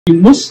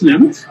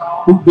Muslims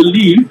who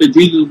believe that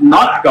Jesus is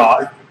not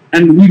God,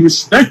 and we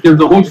respect, there's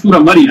the whole Surah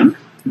Maryam.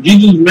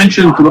 Jesus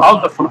mentioned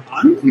throughout the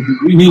Quran,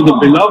 he is the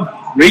beloved,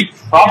 great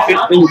prophet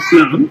in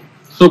Islam.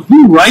 So if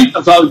we write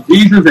about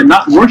Jesus and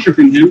not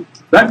worshiping him,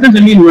 that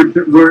doesn't mean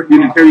we're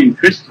Unitarian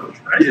Christians,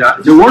 right? Yeah.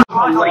 The word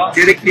like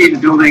dedicate a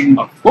building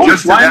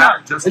just to why that.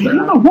 not? Just to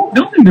No, what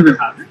building does it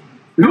have it?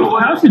 No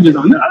passages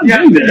on it. Yeah.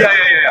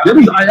 There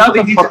is ayat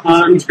of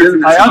Quran,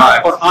 there's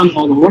ayat of Quran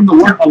all over.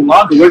 The word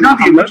Allah, the word Not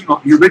the Muhammad.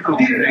 original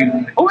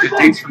thing. It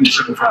dates from the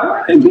certain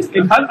tribe. It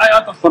has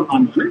ayat of Quran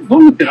on it. Go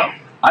look it up.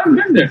 I've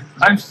been there.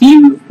 I've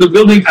seen the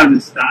building as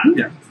it stands.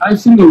 Yeah. I've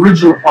seen the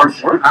original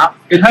artwork.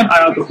 It had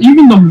ayat of,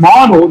 even the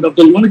model that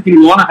the Malik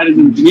ibn Farooq had his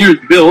engineers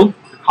build,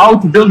 how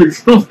to build it, is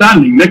still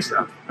standing next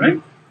to it,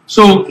 right?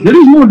 So there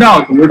is no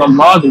doubt the word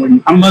Allah, the word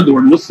Muhammad, the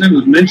word Muslim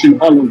is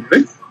mentioned all over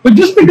it. But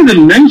just because it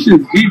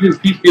mentions Jesus,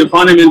 peace be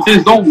upon him, and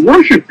says don't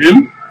worship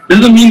him,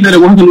 doesn't mean that it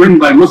wasn't written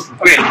by Muslims.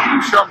 Okay,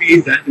 you show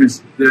me that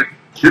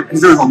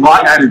there's a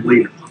lot added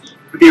later.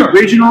 But the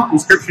original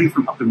inscription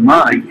from up in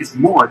mine is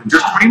more than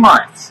just 20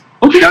 lines.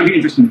 Okay. That would be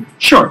interesting.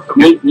 Sure.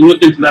 We'll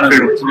look into that as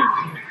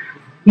well.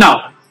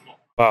 Now.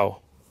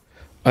 Wow.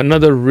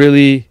 Another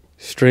really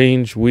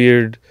strange,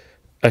 weird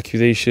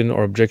accusation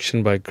or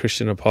objection by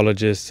Christian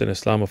apologists and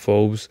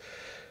Islamophobes,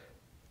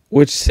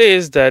 which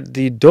says that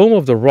the Dome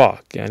of the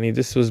Rock,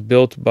 this was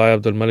built by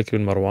Abdul Malik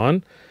ibn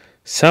Marwan,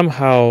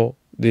 somehow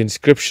the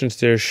inscriptions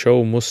there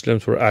show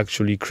Muslims were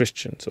actually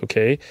Christians,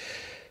 okay?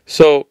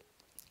 So,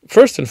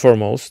 first and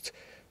foremost,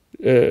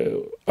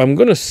 I'm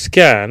going to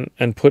scan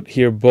and put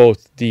here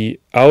both the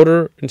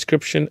outer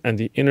inscription and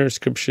the inner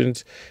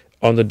inscriptions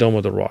on the Dome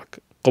of the Rock.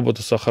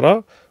 Qubat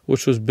al-Sakhra,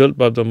 which was built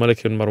by Abdul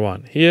Malik ibn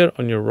Marwan. Here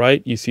on your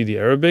right, you see the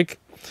Arabic.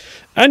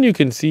 And you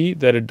can see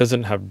that it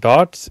doesn't have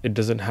dots. It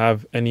doesn't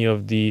have any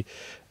of the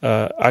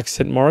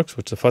accent marks,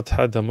 which is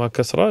Fatha, Dhamma,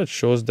 Kasra. It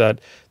shows that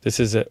this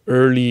is an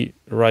early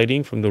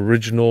writing from the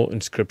original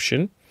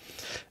inscription.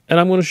 And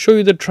I'm going to show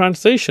you the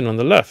translation on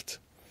the left.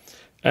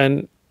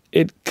 And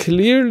it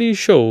clearly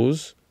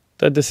shows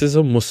that this is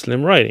a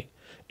Muslim writing.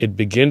 It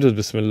begins with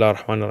Bismillah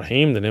ar-Rahman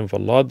ar-Rahim, the name of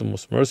Allah, the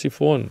most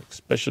merciful and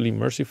especially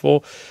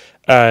merciful.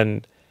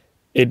 And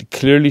it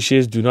clearly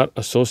says, do not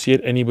associate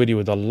anybody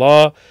with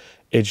Allah.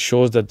 It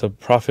shows that the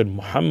Prophet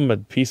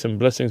Muhammad, peace and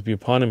blessings be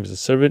upon him, is a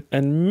servant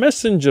and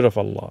messenger of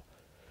Allah.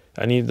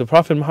 And the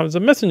Prophet Muhammad is a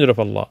messenger of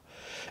Allah.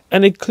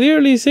 And it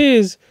clearly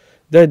says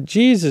that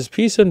Jesus,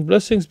 peace and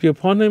blessings be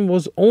upon him,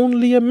 was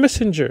only a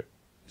messenger.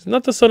 He's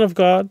not the Son of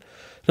God,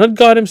 not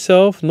God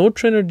himself, no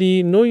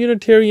Trinity, no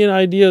Unitarian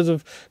ideas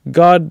of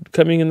God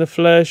coming in the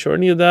flesh or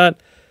any of that.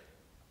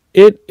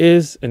 It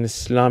is an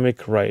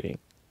Islamic writing.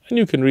 And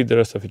you can read the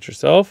rest of it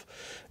yourself.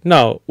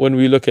 Now, when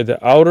we look at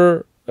the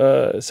outer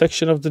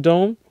section of the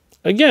dome,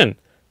 again,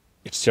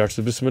 it starts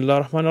with Bismillah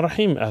ar-Rahman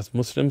ar-Rahim, as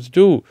Muslims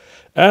do.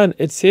 And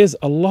it says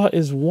Allah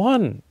is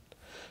one.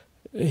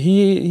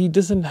 He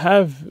doesn't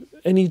have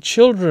any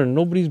children.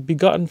 Nobody's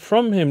begotten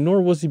from him,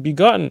 nor was he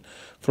begotten.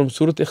 From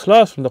Surah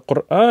Ikhlas, from the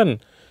Quran,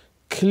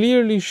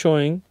 clearly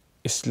showing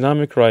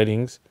Islamic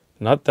writings,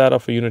 not that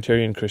of a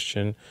Unitarian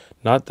Christian,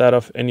 not that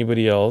of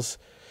anybody else.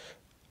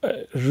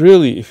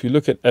 Really, if you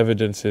look at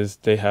evidences,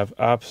 they have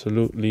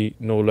absolutely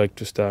no leg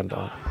to stand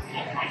on.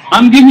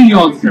 I'm giving you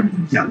all the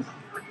evidence. Yeah.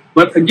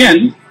 But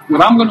again,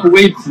 what I'm going to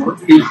wait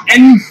for is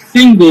any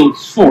single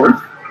source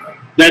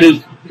that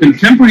is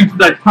contemporary to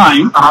that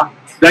time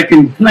that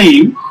can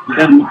claim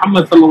that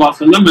Muhammad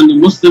ﷺ and the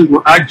Muslims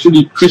were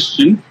actually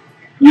Christian,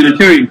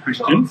 Unitarian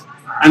Christians,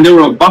 and they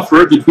were a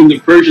buffer between the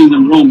Persians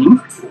and Romans.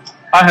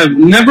 I have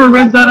never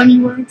read that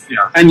anywhere,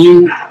 and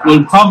you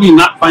will probably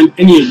not find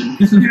any of them.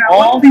 This is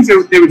all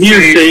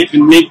hearsay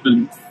and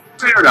make-believe.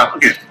 Fair enough.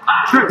 Okay.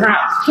 Sure.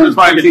 That's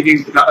why I'm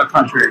thinking a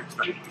contrary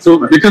perspective.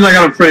 So, because I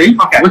gotta pray,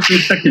 okay. What's your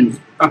second?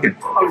 Okay.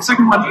 The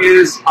second one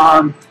is,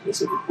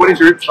 what is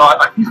your thought?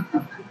 I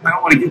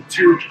don't want to get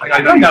too,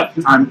 I know you have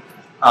time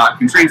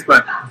constraints,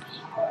 but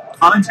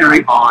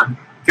commentary on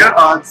Get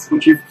Odds,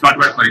 which you've talked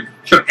about,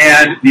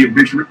 and the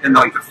original, and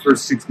the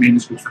first 6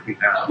 manuscripts that we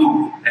have.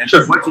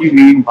 And what do you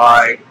mean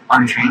by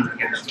unchanging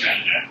it?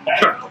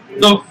 Sure.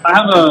 So I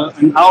have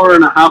an hour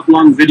and a half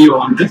long video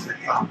on this.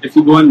 If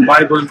you go in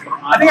Bible and Quran,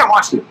 I think I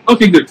watched it.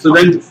 Okay, good. So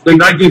then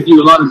that gives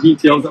you a lot of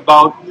details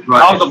about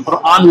how the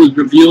Quran was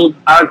revealed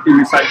as the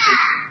recitation.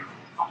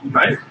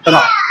 Right?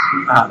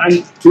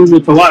 And through the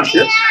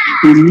Tawatir,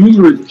 through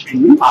numerous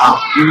chains,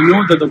 you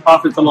know that the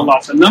Prophet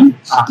ﷺ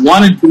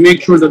wanted to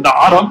make sure that the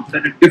Arabs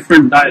that had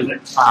different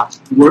dialects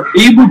were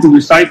able to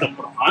recite the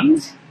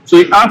Quran. So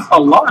he asked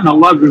Allah, and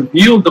Allah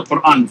revealed the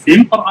Quran.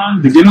 Same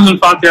Quran, beginning of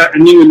Fatiha,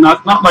 ending with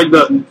not like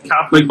the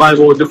Catholic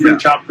Bible,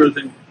 different chapters,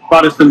 and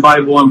Protestant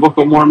Bible, and Book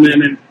of Mormon,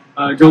 and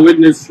Jehovah's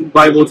Witness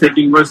Bible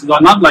taking verses,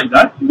 not like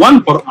that.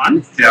 One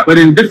Quran, but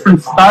in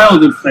different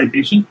styles of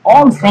citation,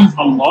 all from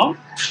Allah,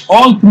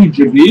 all through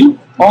Jibreel,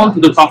 all to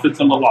the Prophet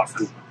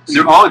ﷺ.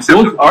 They're all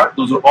accepted?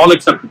 Those are all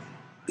accepted.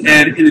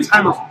 And in the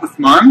time of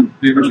Uthman,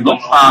 the original,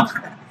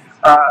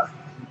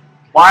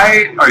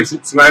 why, alright,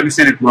 so I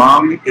understand it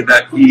wrong, is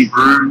that he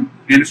burned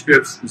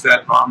manuscripts. Is that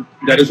wrong?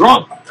 That is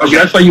wrong. Okay,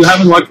 that's why you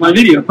haven't watched my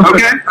video.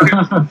 Okay.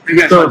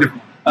 Okay. So,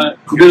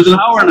 there's an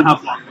hour and a half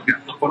long. Okay.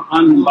 The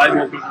Quran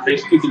Bible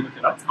basically, you can look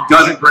it up.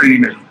 Doesn't burn any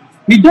manuscripts.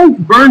 We don't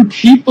burn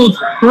people's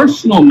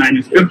personal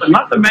manuscripts, but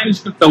not the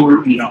manuscripts that were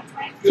written down.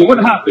 So what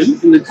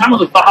happened in the time of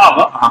the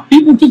Sahaba?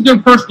 People took their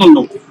personal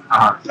notes.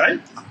 Right?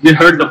 They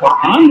heard the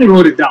Quran, they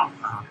wrote it down.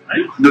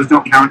 Right? Those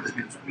don't count as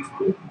manuscripts.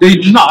 They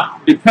do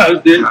not, because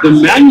the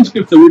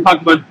manuscripts that we talk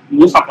about,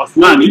 Mus'haf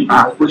Osmani,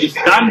 were the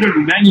standard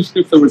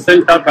manuscripts that were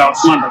sent out by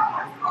Osman.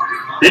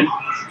 Okay?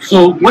 So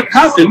what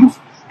happens,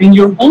 in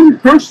your own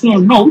personal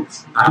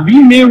notes, we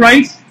may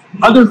write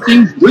other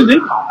things with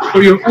it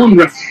for your own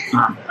reference.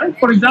 Right?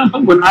 For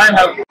example, when I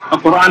have a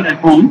Quran at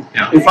home,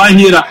 if I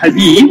hear a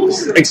hadith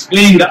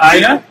explain the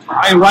ayah,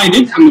 I write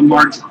it in the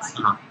margins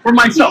for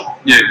myself.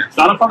 It's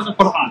not a part of the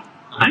Quran.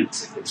 Right?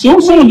 So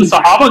some of the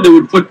Sahaba, they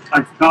would put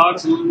adhkar,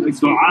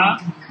 dua,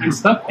 and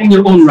stuff in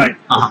their own right.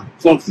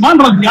 So Uthman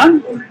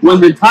Radiyan,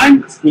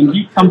 when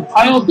he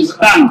compiled the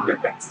standard,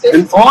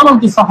 and all of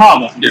the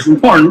Sahaba, it's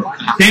important,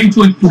 came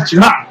to an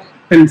ijma',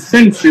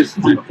 consensus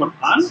on the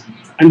Quran,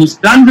 and the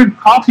standard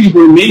copies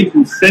were made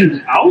and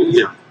sent out.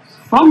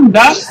 From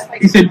that,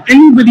 he said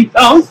anybody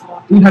else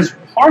who has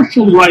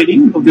partial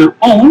writing of their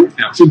own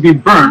should be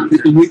burned,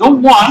 because we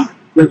don't want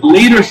that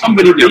later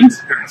somebody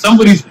thinks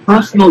somebody's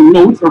personal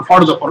notes are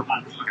part of the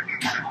Quran.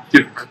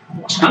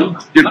 I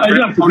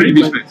don't have to read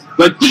it,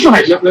 but go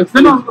ahead. Let's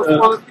finish.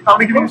 I'll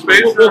give you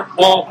space.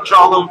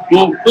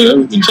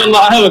 Inshallah,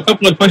 I have a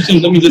couple of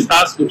questions. Let me just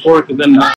ask before, because then.